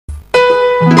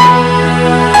India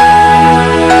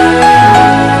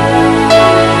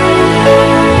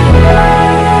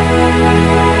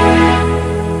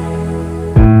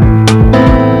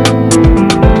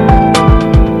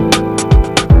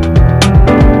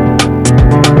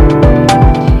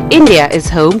is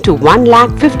home to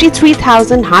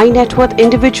 1,53,000 high net worth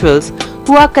individuals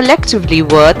who are collectively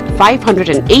worth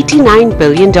 $589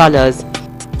 billion.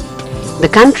 The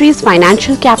country's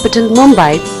financial capital,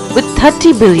 Mumbai, with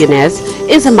 30 billionaires,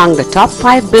 is among the top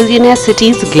 5 billionaire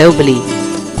cities globally.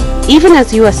 Even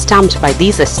as you are stumped by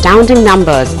these astounding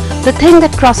numbers, the thing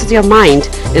that crosses your mind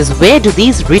is, where do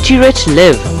these richy rich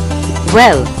live?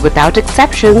 Well, without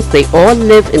exceptions, they all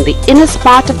live in the innerst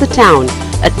part of the town,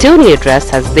 a Tony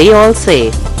address as they all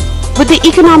say. With the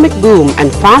economic boom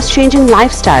and fast-changing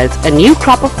lifestyles, a new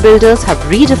crop of builders have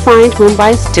redefined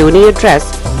Mumbai's Tony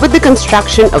address with the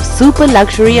construction of super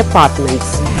luxury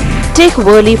apartments. Take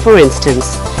Worli for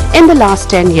instance. In the last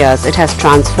 10 years, it has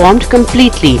transformed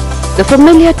completely. The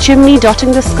familiar chimney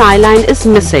dotting the skyline is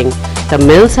missing. The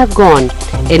mills have gone.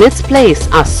 In its place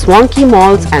are swanky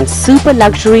malls and super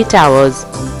luxury towers.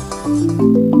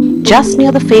 Just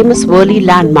near the famous Worli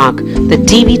landmark, the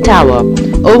TV Tower,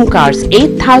 Omkar's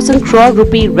 8,000 crore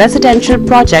rupee residential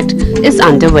project is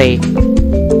underway.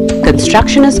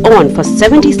 Construction is on for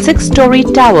 76-story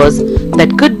towers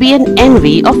that could be an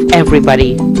envy of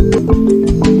everybody.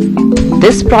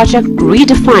 This project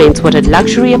redefines what a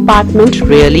luxury apartment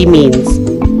really means.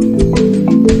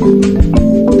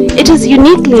 It is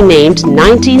uniquely named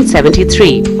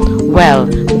 1973. Well,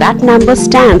 that number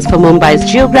stands for Mumbai's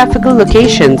geographical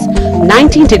locations,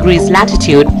 19 degrees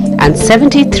latitude and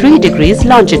 73 degrees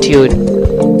longitude.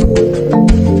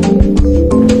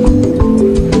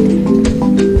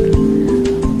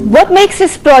 What makes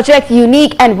this project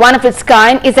unique and one of its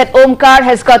kind is that Omkar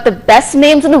has got the best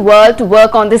names in the world to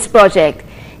work on this project.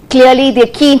 Clearly, they're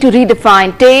keen to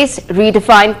redefine taste,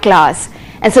 redefine class.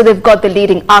 And so they've got the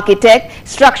leading architect,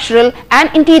 structural and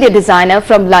interior designer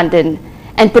from London.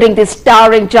 And putting this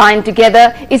towering giant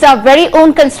together is our very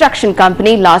own construction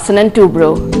company, Larsen &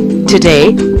 Toubro.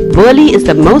 Today, Worli is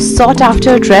the most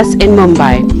sought-after address in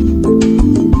Mumbai.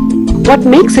 What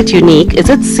makes it unique is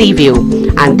its sea view,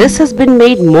 and this has been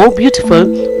made more beautiful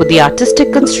with the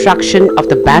artistic construction of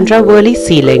the Bandra Worli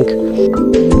Sea Link.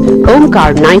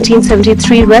 Omkar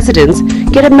 1973 residents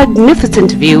get a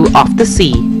magnificent view of the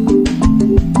sea.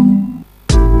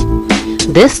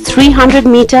 This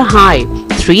 300-meter high,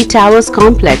 3 towers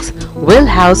complex will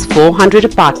house 400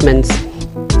 apartments.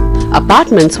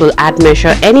 Apartments will add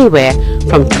measure anywhere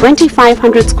from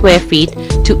 2,500 square feet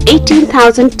to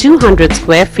 18,200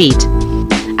 square feet.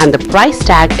 And the price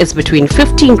tag is between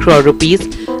 15 crore rupees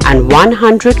and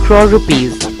 100 crore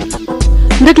rupees.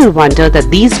 Little wonder that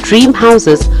these dream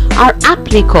houses are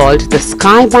aptly called the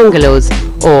Sky Bungalows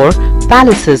or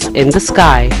Palaces in the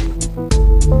Sky.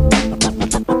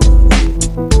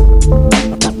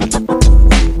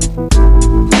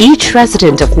 Each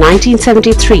resident of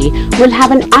 1973 will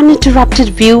have an uninterrupted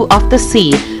view of the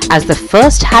sea, as the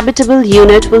first habitable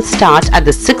unit will start at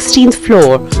the 16th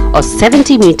floor or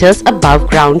 70 meters above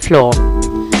ground floor.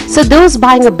 So those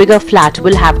buying a bigger flat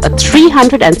will have a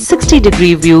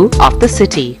 360-degree view of the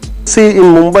city. See,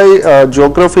 in Mumbai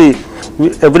geography,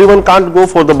 everyone can't go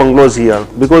for the bungalows here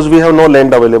because we have no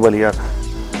land available here.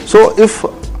 So if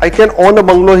I can own a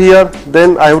bungalow here,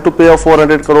 then I have to pay a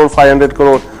 400 crore, 500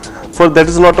 crore. For that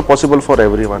is not possible for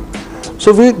everyone.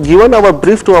 So we given our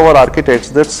brief to our architects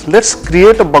that let's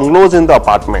create a bungalows in the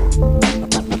apartment.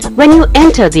 When you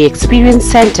enter the experience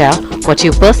center, what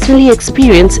you personally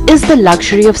experience is the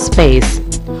luxury of space.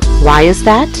 Why is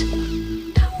that?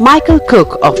 Michael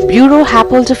Cook of Bureau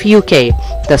Happold of UK,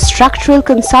 the structural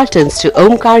consultants to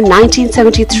Omkar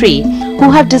 1973,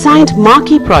 who have designed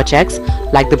marquee projects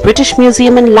like the British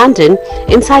Museum in London,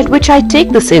 inside which I take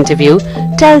this interview,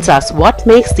 tells us what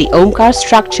makes the Omkar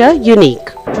structure unique.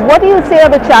 What do you say are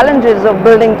the challenges of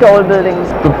building tall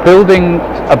buildings? A building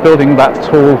that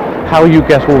tall, how you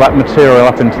get all that material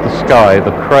up into the sky,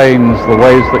 the cranes, the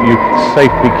ways that you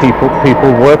safely keep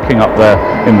people working up there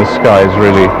in the sky is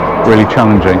really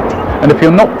challenging. And if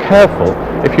you're not careful,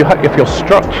 if your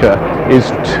structure is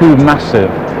too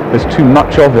massive, there's too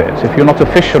much of it, if you're not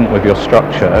efficient with your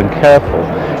structure and careful,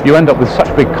 you end up with such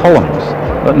big columns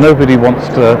that nobody wants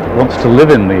to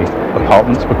live in the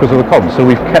apartments because of the columns. So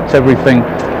we've kept everything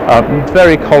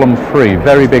very column free,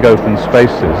 very big open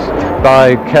spaces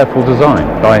by careful design,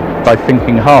 by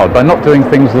thinking hard, by not doing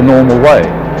things the normal way.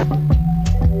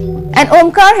 And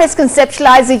Omkar has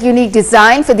conceptualized a unique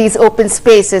design for these open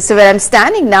spaces. So where I'm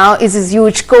standing now is this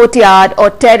huge courtyard or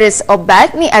terrace or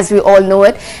balcony as we all know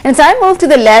it. And as I move to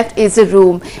the left is a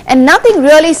room. And nothing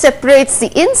really separates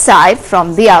the inside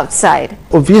from the outside.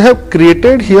 We have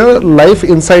created here life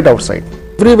inside outside.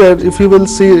 Everywhere, if you will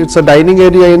see, it's a dining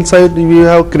area inside, we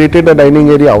have created a dining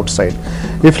area outside.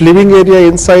 If living area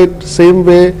inside, same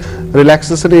way,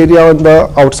 relaxation area on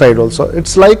the outside also.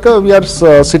 It's like we are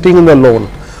sitting in the lawn.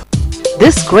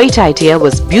 This great idea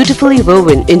was beautifully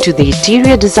woven into the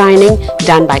interior designing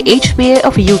done by HBA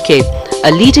of UK,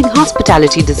 a leading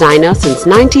hospitality designer since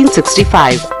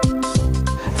 1965.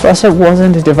 For us, it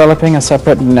wasn't developing a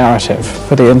separate narrative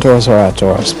for the indoors or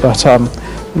outdoors, but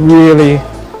really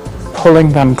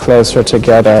pulling them closer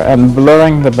together and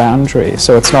blurring the boundary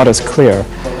so it's not as clear.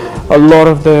 A lot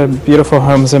of the beautiful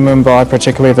homes in Mumbai,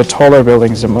 particularly the taller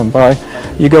buildings in Mumbai,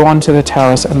 you go onto the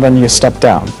terrace and then you step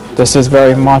down. This is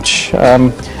very much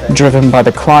driven by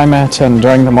the climate, and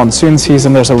during the monsoon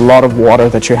season there's a lot of water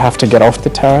that you have to get off the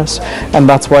terrace, and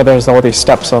that's why there's all these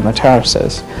steps on the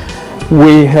terraces.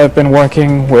 We have been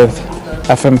working with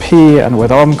FMP and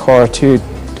with Omkar to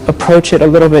approach it a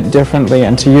little bit differently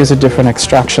and to use a different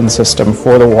extraction system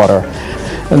for the water.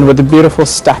 And with the beautiful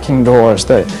stacking doors,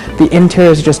 the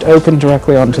interiors just open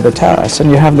directly onto the terrace, and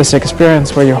you have this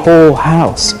experience where your whole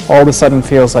house all of a sudden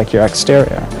feels like your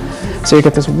exterior. So you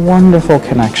get this wonderful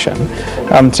connection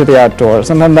to the outdoors,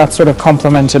 and then that's sort of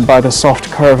complemented by the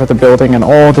soft curve of the building and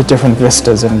all the different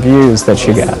vistas and views that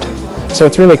you get. So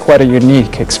it's really quite a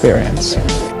unique experience.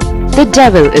 The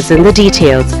devil is in the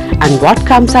details, and what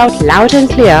comes out loud and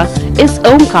clear is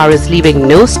Omkar is leaving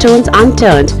no stones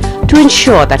unturned to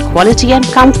ensure that quality and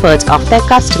comfort of their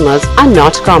customers are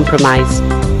not compromised.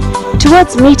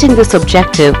 Towards meeting this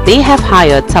objective, they have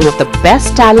hired some of the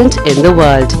best talent in the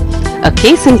world. A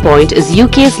case in point is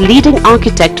UK's leading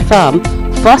architect firm,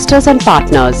 Fosters &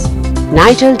 Partners.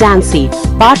 Nigel Dancy,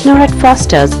 partner at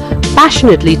Fosters,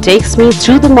 passionately takes me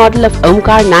through the model of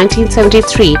Omkar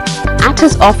 1973 at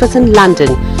his office in London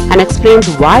and explains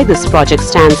why this project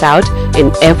stands out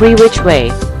in every which way.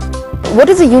 What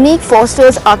is a unique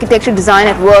Foster's architecture design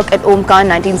at work at Omkar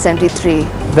 1973?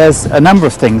 There's a number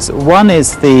of things. One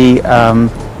is the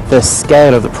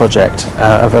scale of the project,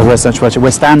 of a residential project.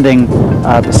 We're standing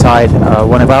beside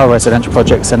one of our residential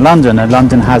projects in London, and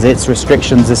London has its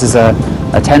restrictions. This is a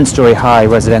 10-story high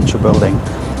residential building.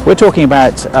 We're talking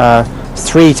about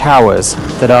 3 towers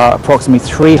that are approximately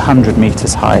 300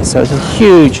 meters high, so it's a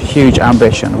huge, huge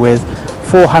ambition with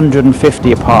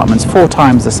 450 apartments, 4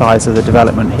 times the size of the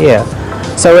development here.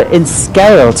 So in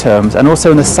scale terms, and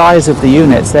also in the size of the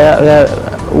units, they're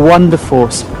wonderful,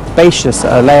 spacious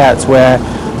layouts where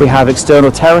we have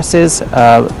external terraces,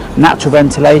 natural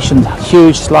ventilation,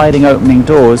 huge sliding opening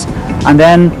doors, and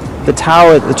then the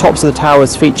tops of the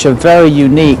towers feature very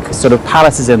unique sort of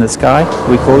palaces in the sky,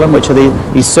 we call them, which are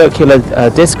these circular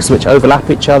discs which overlap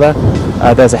each other.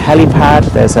 There's a helipad,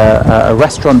 there's a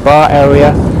restaurant bar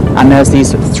area, and there's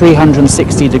these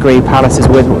 360-degree palaces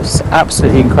with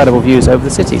absolutely incredible views over the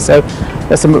city. So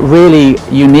there's some really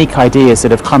unique ideas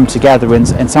that have come together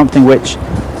in something which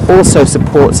also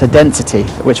supports a density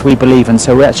which we believe in.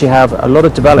 So we actually have a lot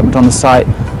of development on the site,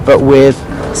 but with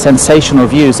sensational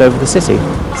views over the city.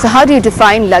 So how do you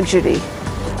define luxury?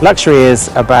 Luxury is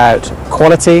about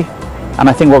quality, and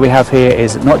I think what we have here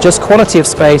is not just quality of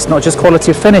space, not just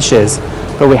quality of finishes,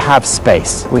 but we have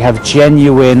space. We have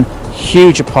genuine,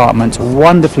 huge apartments,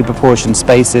 wonderfully proportioned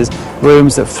spaces,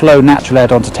 rooms that flow natural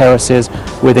air onto terraces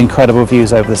with incredible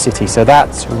views over the city. So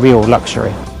that's real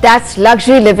luxury. That's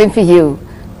luxury living for you.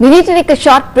 We need to take a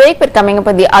short break, but coming up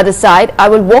on the other side, I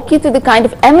will walk you through the kind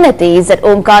of amenities that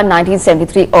Omkar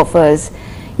 1973 offers.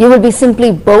 You will be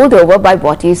simply bowled over by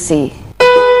what you see.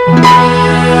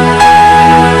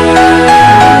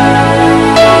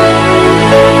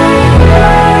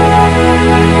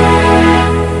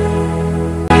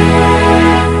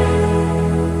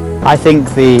 I think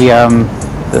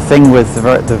the thing with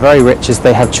the very rich is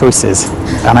they have choices,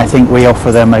 and I think we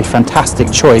offer them a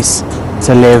fantastic choice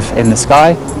to live in the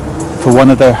sky for one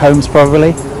of their homes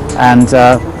probably, and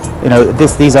you know,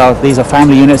 these are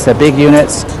family units, they're big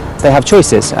units, they have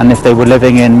choices, and if they were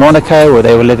living in Monaco, or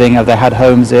they had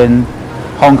homes in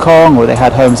Hong Kong, or they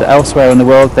had homes elsewhere in the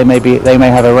world, they may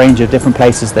have a range of different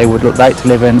places they would like to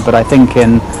live in, but I think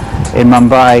in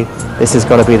Mumbai this has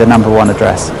got to be the #1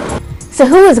 address. So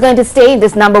who is going to stay in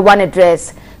this #1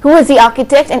 address? Who is the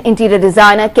architect and interior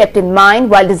designer kept in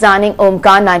mind while designing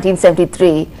Omkar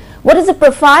 1973? What is the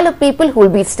profile of people who will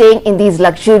be staying in these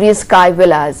luxurious sky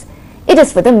villas? It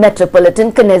is for the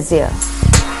metropolitan connoisseur.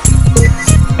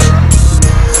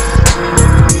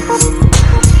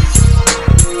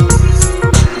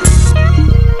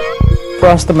 For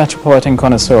us, the metropolitan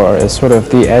connoisseur is sort of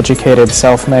the educated,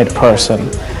 self-made person,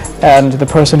 and the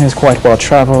person who's quite well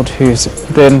traveled, who's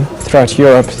been throughout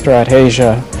Europe, throughout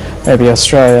Asia, maybe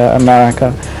Australia,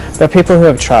 America. They're people who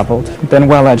have traveled, been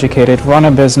well educated, run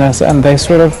a business, and they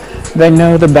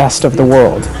know the best of the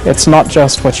world. It's not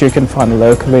just what you can find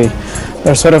locally.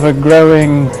 There's sort of a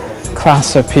growing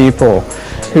class of people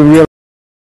who really